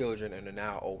as children and are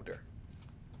now older?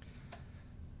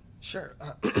 Sure.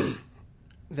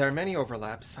 There are many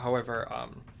overlaps. However,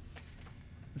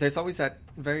 there's always that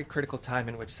very critical time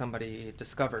in which somebody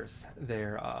discovers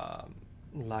their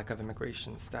lack of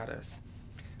immigration status.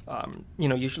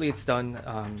 Usually it's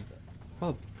done,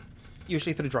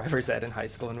 usually through driver's ed in high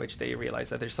school, in which they realize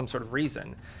that there's some sort of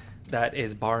reason that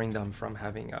is barring them from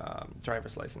having a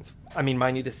driver's license. I mean,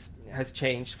 mind you, this has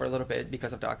changed for a little bit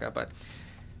because of DACA, but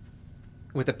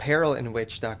with the peril in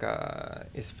which DACA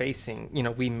is facing,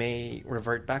 we may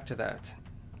revert back to that.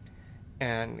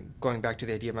 And going back to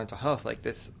the idea of mental health, like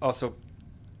this also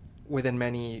within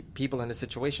many people in the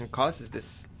situation causes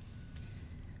this,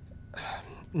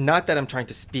 not that I'm trying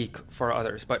to speak for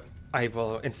others, but I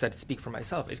will instead speak for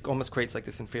myself. It almost creates like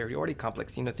this inferiority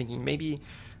complex, thinking maybe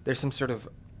there's some sort of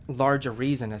larger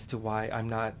reason as to why I'm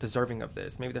not deserving of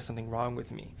this. Maybe there's something wrong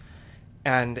with me.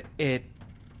 And it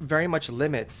very much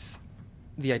limits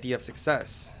the idea of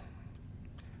success,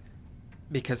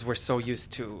 because we're so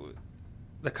used to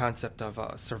the concept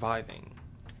of surviving.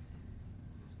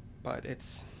 But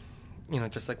it's,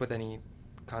 just like with any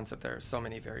concept, there are so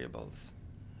many variables.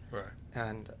 Right.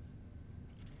 And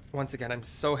once again, I'm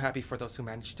so happy for those who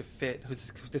manage to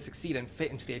succeed and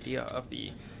fit into the idea of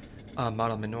the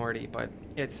model minority, but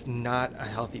it's not a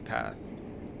healthy path.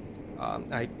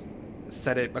 I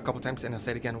said it a couple times and I'll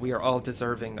say it again. We are all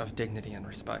deserving of dignity and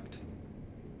respect.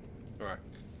 Right.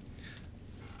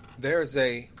 There's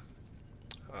I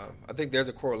think there's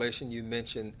a correlation you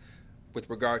mentioned with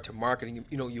regard to marketing.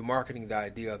 You're marketing the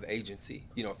idea of agency,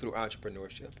 through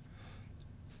entrepreneurship.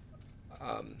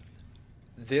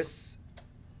 This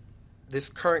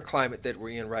current climate that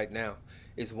we're in right now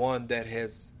is one that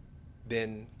has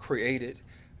been created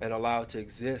and allowed to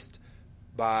exist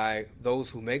by those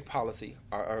who make policy,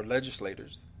 our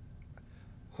legislators,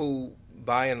 who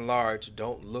by and large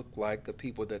don't look like the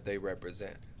people that they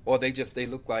represent, or they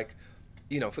look like,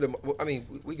 we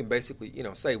can basically,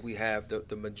 say we have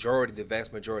the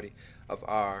vast majority of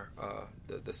our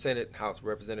the Senate and House of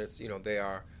Representatives,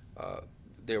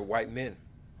 they're white men.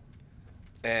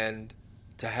 And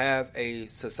to have a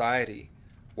society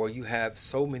where you have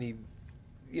so many,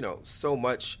 so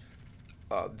much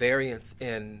variance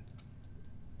in,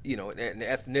 in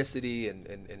ethnicity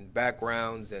and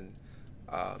backgrounds and,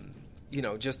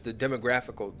 just the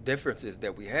demographical differences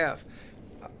that we have,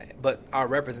 but our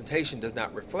representation does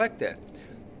not reflect that.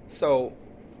 So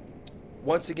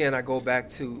once again, I go back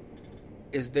to,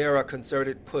 is there a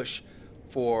concerted push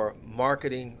for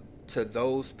marketing to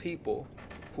those people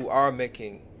who are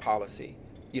making policy?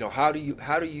 How do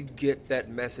you get that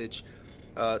message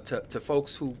to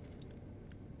folks who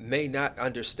may not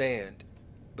understand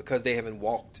because they haven't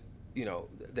walked,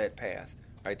 that path,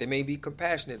 right? They may be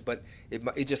compassionate, but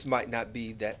it just might not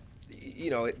be that,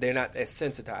 they're not as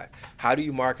sensitized. How do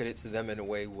you market it to them in a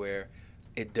way where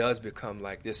it does become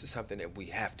like this is something that we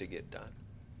have to get done?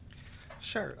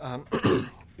 Sure.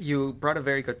 You brought a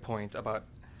very good point about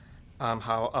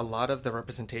how a lot of the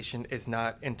representation is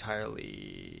not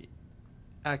entirely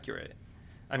accurate.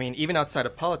 I mean, even outside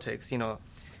of politics,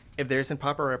 if there isn't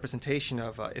proper representation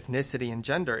of ethnicity and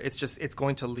gender, it's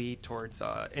going to lead towards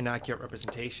inaccurate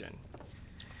representation.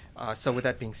 So with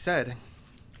that being said,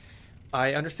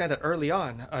 I understand that early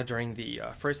on, during the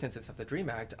first instance of the DREAM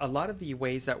Act, a lot of the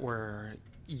ways that were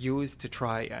used to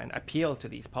try and appeal to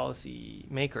these policy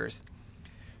makers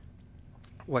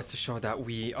was to show that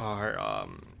we are,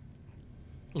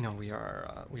 we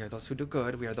are those who do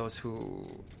good. We are those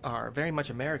who are very much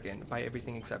American by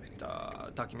everything except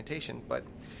documentation. But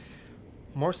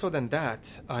more so than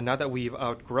that, now that we've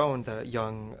outgrown the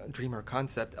young dreamer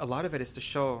concept, a lot of it is to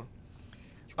show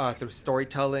through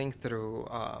storytelling, through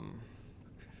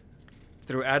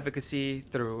advocacy,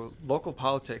 through local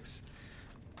politics,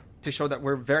 to show that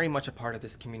we're very much a part of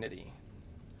this community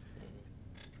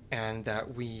and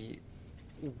that we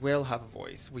will have a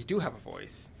voice. We do have a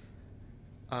voice,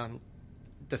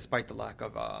 despite the lack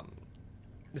of,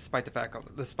 despite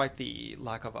the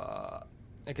lack of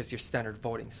I guess your standard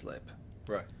voting slip.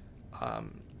 Right.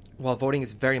 While voting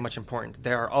is very much important,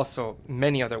 there are also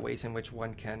many other ways in which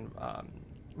one can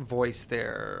voice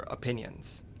their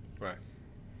opinions. Right.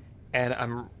 And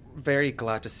I'm very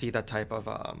glad to see that type of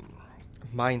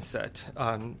mindset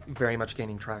very much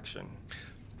gaining traction.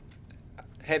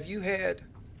 Have you had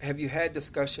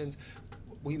discussions?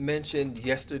 We mentioned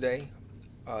yesterday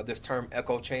this term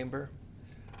echo chamber.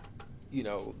 You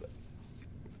know,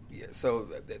 so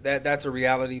that's a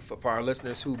reality for our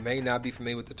listeners who may not be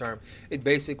familiar with the term. It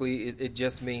basically it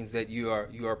just means that you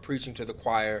are preaching to the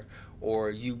choir,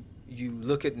 or you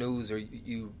look at news, or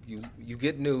you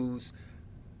get news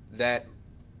that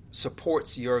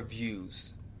supports your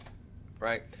views,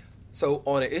 right? So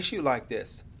on an issue like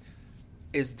this,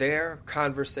 is there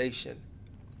conversation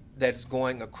that's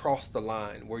going across the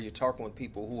line where you're talking with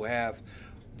people who have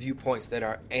viewpoints that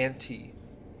are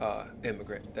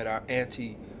anti-immigrant, that are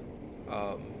anti,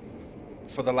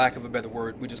 for the lack of a better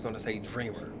word, we're just going to say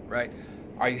dreamer, right?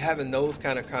 Are you having those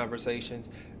kind of conversations?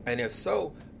 And if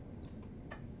so,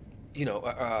 you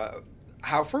know,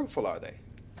 how fruitful are they?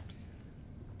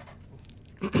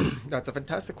 That's a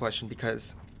fantastic question,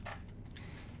 because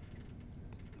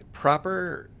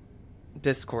proper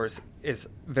discourse is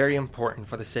very important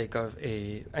for the sake of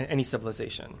any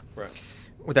civilization. Right.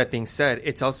 With that being said,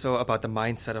 it's also about the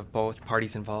mindset of both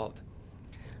parties involved.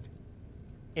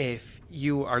 If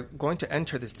you are going to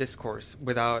enter this discourse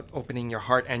without opening your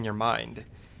heart and your mind,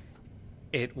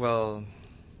 it will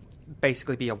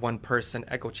basically be a one-person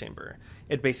echo chamber.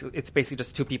 It's basically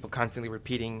just two people constantly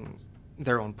repeating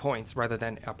their own points rather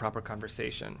than a proper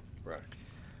conversation. Right.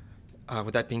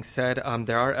 With that being said,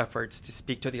 there are efforts to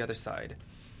speak to the other side,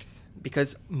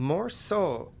 because more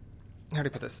so, how do I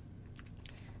put this?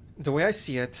 The way I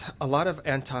see it, a lot of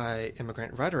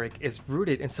anti-immigrant rhetoric is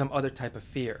rooted in some other type of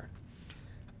fear.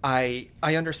 I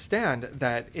understand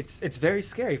that it's very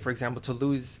scary, for example, to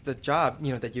lose the job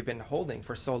that you've been holding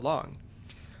for so long.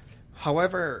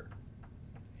 However,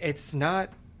 it's not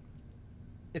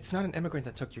an immigrant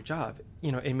that took your job.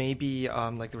 It may be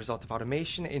like the result of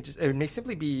automation. It may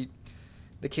simply be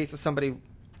the case of somebody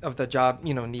of the job,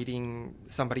 needing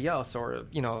somebody else, or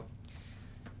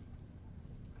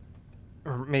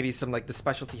maybe some like the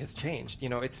specialty has changed.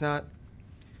 It's not.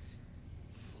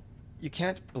 You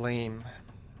can't blame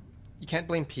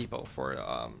people for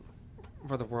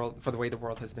the way the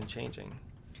world has been changing.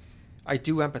 I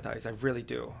do empathize, I really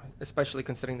do, especially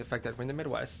considering the fact that we're in the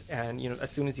Midwest, and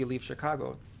as soon as you leave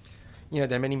Chicago,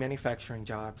 there are many manufacturing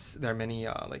jobs. There are many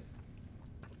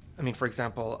for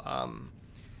example,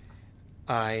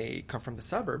 I come from the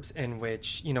suburbs, in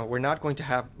which we're not going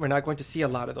to see a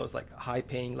lot of those like high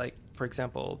paying, like for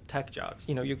example tech jobs.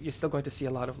 You're still going to see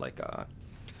a lot of like a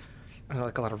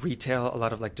lot of retail, a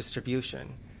lot of like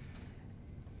distribution,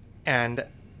 and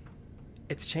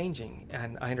it's changing.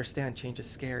 And I understand change is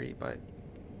scary, but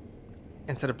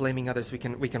instead of blaming others, we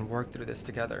can work through this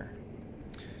together.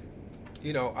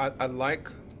 I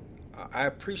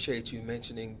appreciate you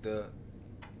mentioning the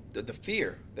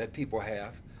fear that people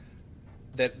have,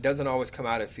 that doesn't always come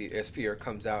out as fear,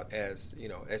 comes out as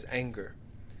as anger.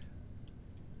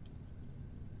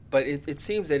 But it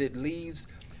seems that it leaves,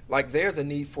 like there's a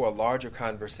need for a larger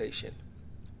conversation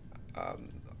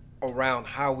around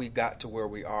how we got to where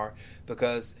we are,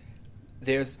 because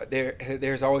there's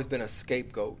always been a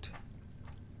scapegoat.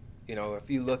 If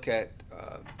you look at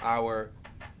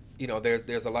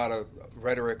there's a lot of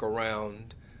rhetoric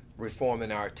around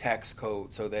reforming our tax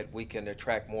code so that we can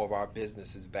attract more of our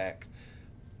businesses back.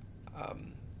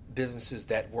 Businesses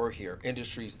that were here,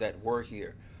 industries that were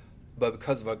here, but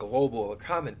because of a global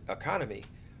economy,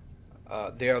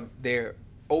 they're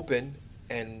open,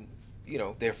 and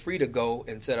they're free to go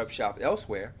and set up shop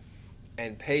elsewhere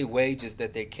and pay wages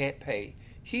that they can't pay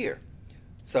here.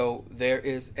 So there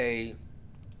is a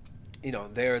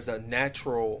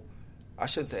natural, I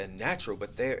shouldn't say a natural,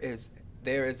 but there is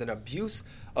an abuse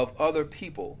of other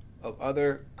people, of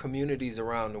other communities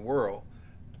around the world,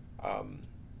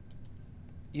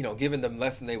 giving them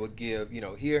less than they would give,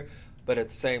 here. But at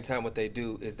the same time, what they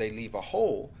do is they leave a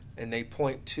hole and they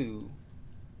point to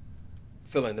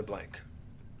fill in the blank,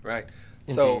 right?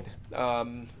 Indeed.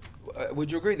 So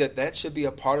would you agree that should be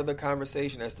a part of the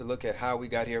conversation as to look at how we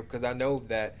got here? Because I know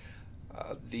that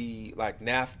like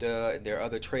NAFTA and there are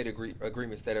other trade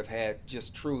agreements that have had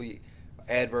just truly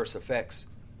adverse effects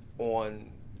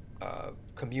on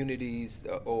communities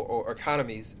or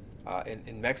economies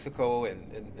in Mexico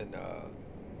and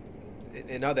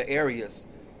in other areas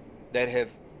that have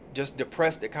just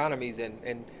depressed economies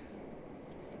and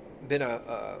been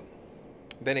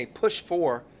a push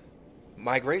for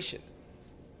migration.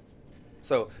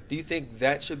 So do you think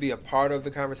that should be a part of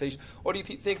the conversation, or do you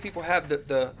think people have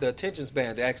the attention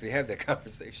span to actually have that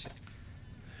conversation?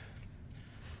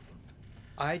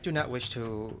 I do not wish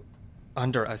to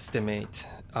underestimate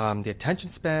the attention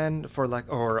span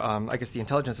I guess the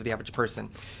intelligence of the average person.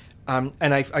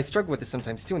 And I struggle with this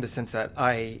sometimes too, in the sense that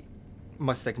I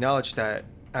must acknowledge that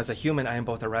as a human, I am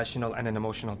both a rational and an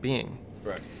emotional being.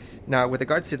 Right. Now, with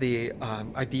regards to the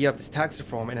idea of this tax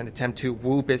reform in an attempt to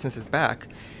woo businesses back,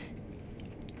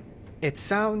 it's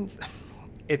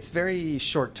very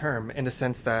short term in the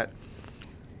sense that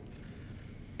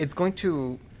it's going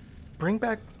to bring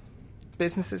back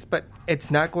businesses, but it's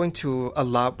going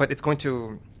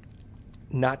to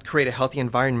not create a healthy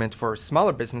environment for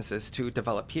smaller businesses to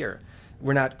develop here.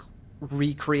 We're not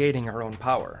recreating our own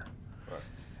power. Right.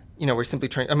 We're simply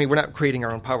we're not creating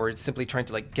our own power. It's simply trying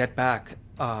to get back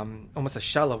almost a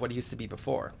shell of what it used to be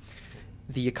before.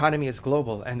 The economy is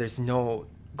global and there's no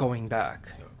going back.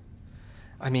 No.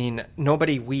 I mean,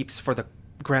 nobody weeps for the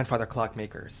grandfather clock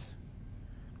makers.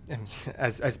 I mean,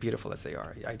 as beautiful as they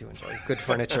are, I do enjoy good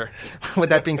furniture. With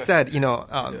that being said,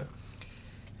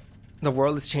 the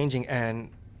world is changing and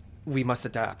we must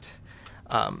adapt.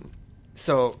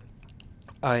 So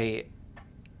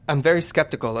I'm very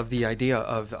skeptical of the idea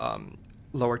of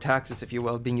lower taxes, if you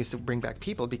will, being used to bring back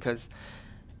people, because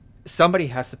somebody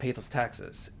has to pay those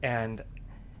taxes. And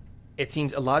it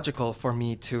seems illogical for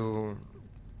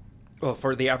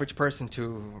for the average person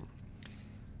to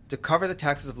cover the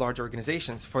taxes of large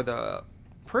organizations for the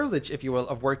privilege, if you will,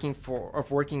 of working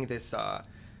this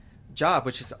job,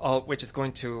 which is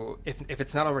going to, if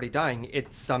it's not already dying,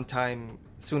 it's sometime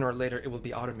sooner or later it will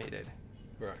be automated.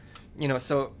 Right.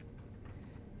 So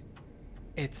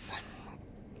it's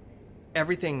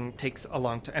everything takes a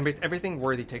long time. Everything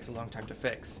worthy takes a long time to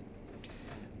fix.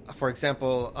 For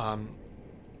example,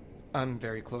 I'm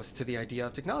very close to the idea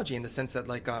of technology in the sense that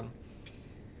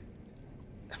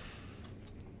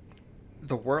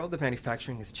the world of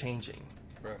manufacturing is changing.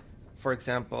 Right. For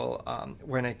example,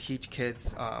 when I teach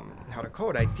kids how to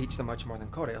code, I teach them much more than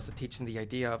code. I also teach them the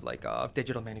idea of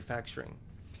digital manufacturing.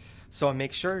 So I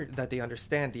make sure that they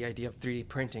understand the idea of 3D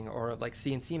printing or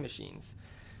CNC machines,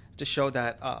 to show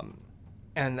that,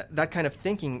 and that kind of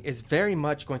thinking is very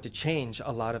much going to change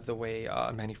a lot of the way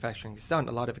manufacturing is done.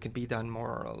 A lot of it can be done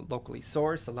more locally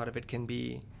sourced. A lot of it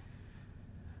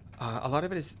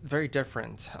is very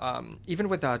different. Even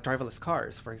with driverless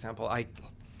cars, for example,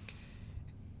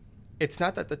 it's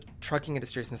not that the trucking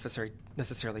industry is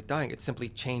necessarily dying. It's simply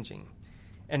changing.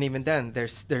 And even then,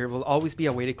 there will always be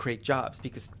a way to create jobs,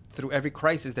 because through every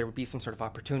crisis there will be some sort of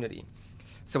opportunity.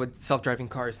 So with self-driving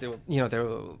cars,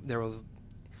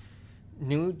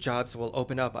 new jobs will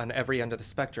open up on every end of the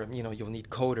spectrum. You'll need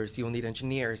coders, you'll need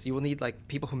engineers, you will need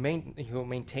people who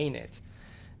maintain it.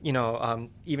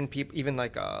 Even people,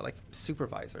 like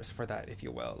supervisors for that, if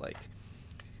you will.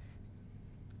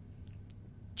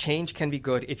 Change can be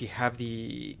good if you have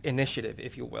the initiative,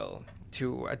 if you will,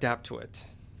 to adapt to it.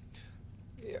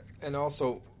 Yeah, and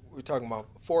also we're talking about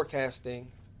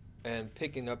forecasting and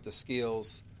picking up the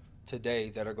skills today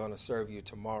that are going to serve you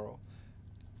tomorrow.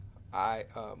 I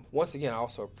once again, I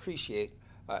also appreciate,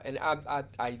 and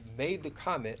I made the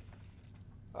comment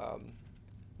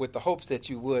with the hopes that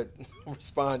you would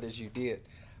respond as you did,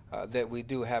 that we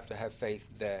do have to have faith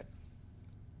that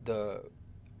the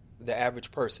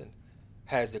average person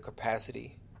has the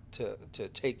capacity to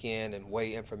take in and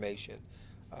weigh information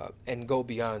and go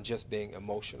beyond just being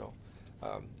emotional.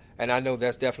 And I know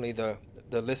that's definitely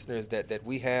the listeners that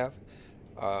we have.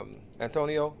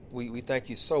 Antonio, we thank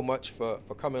you so much for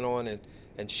coming on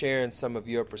and sharing some of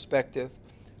your perspective.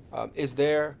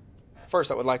 First,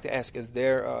 I would like to ask, is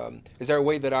there a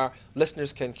way that our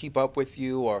listeners can keep up with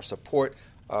you or support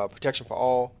Protection for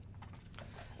All?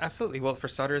 Absolutely. Well, for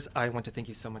starters, I want to thank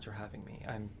you so much for having me.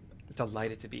 I'm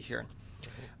delighted to be here.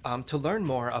 To learn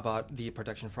more about the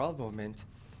Protection for All movement,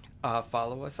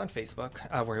 follow us on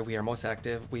Facebook, where we are most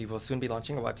active. We will soon be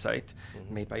launching a website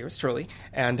made by yours truly.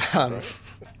 And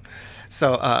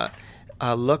so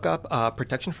look up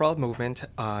Protection for All movement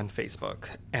on Facebook.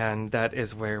 And that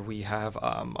is where we have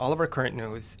all of our current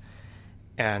news.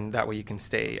 And that way you can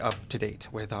stay up to date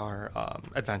with our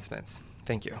advancements.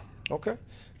 Thank you. Okay.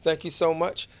 Thank you so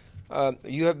much.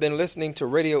 You have been listening to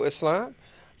Radio Islam.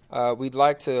 We'd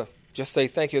like to just say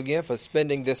thank you again for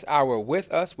spending this hour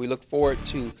with us. We look forward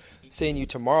to seeing you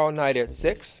tomorrow night at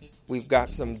 6. We've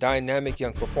got some dynamic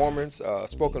young performers,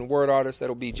 spoken word artists that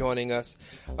will be joining us.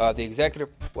 The executive,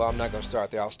 well, I'm not going to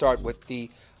start there. I'll start with the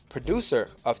producer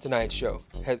of tonight's show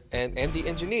and the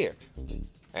engineer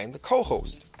and the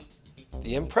co-host,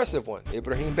 the impressive one,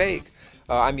 Ibrahim Baig.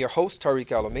 I'm your host,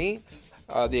 Tariq Al-Amin.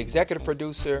 The executive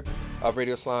producer of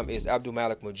Radio Islam is Abdul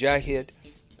Malik Mujahid.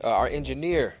 Our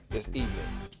engineer this evening,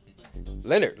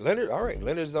 Leonard. All right,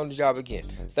 Leonard is on the job again.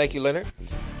 Thank you, Leonard.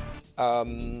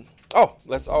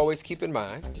 Let's always keep in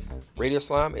mind, Radio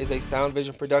Islam is a Sound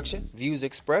Vision production. Views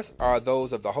expressed are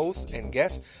those of the hosts and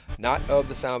guests, not of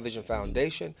the Sound Vision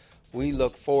Foundation. We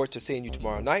look forward to seeing you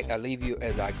tomorrow night. I leave you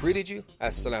as I greeted you.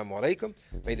 Assalamu alaikum.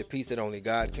 May the peace that only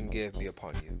God can give be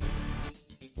upon you.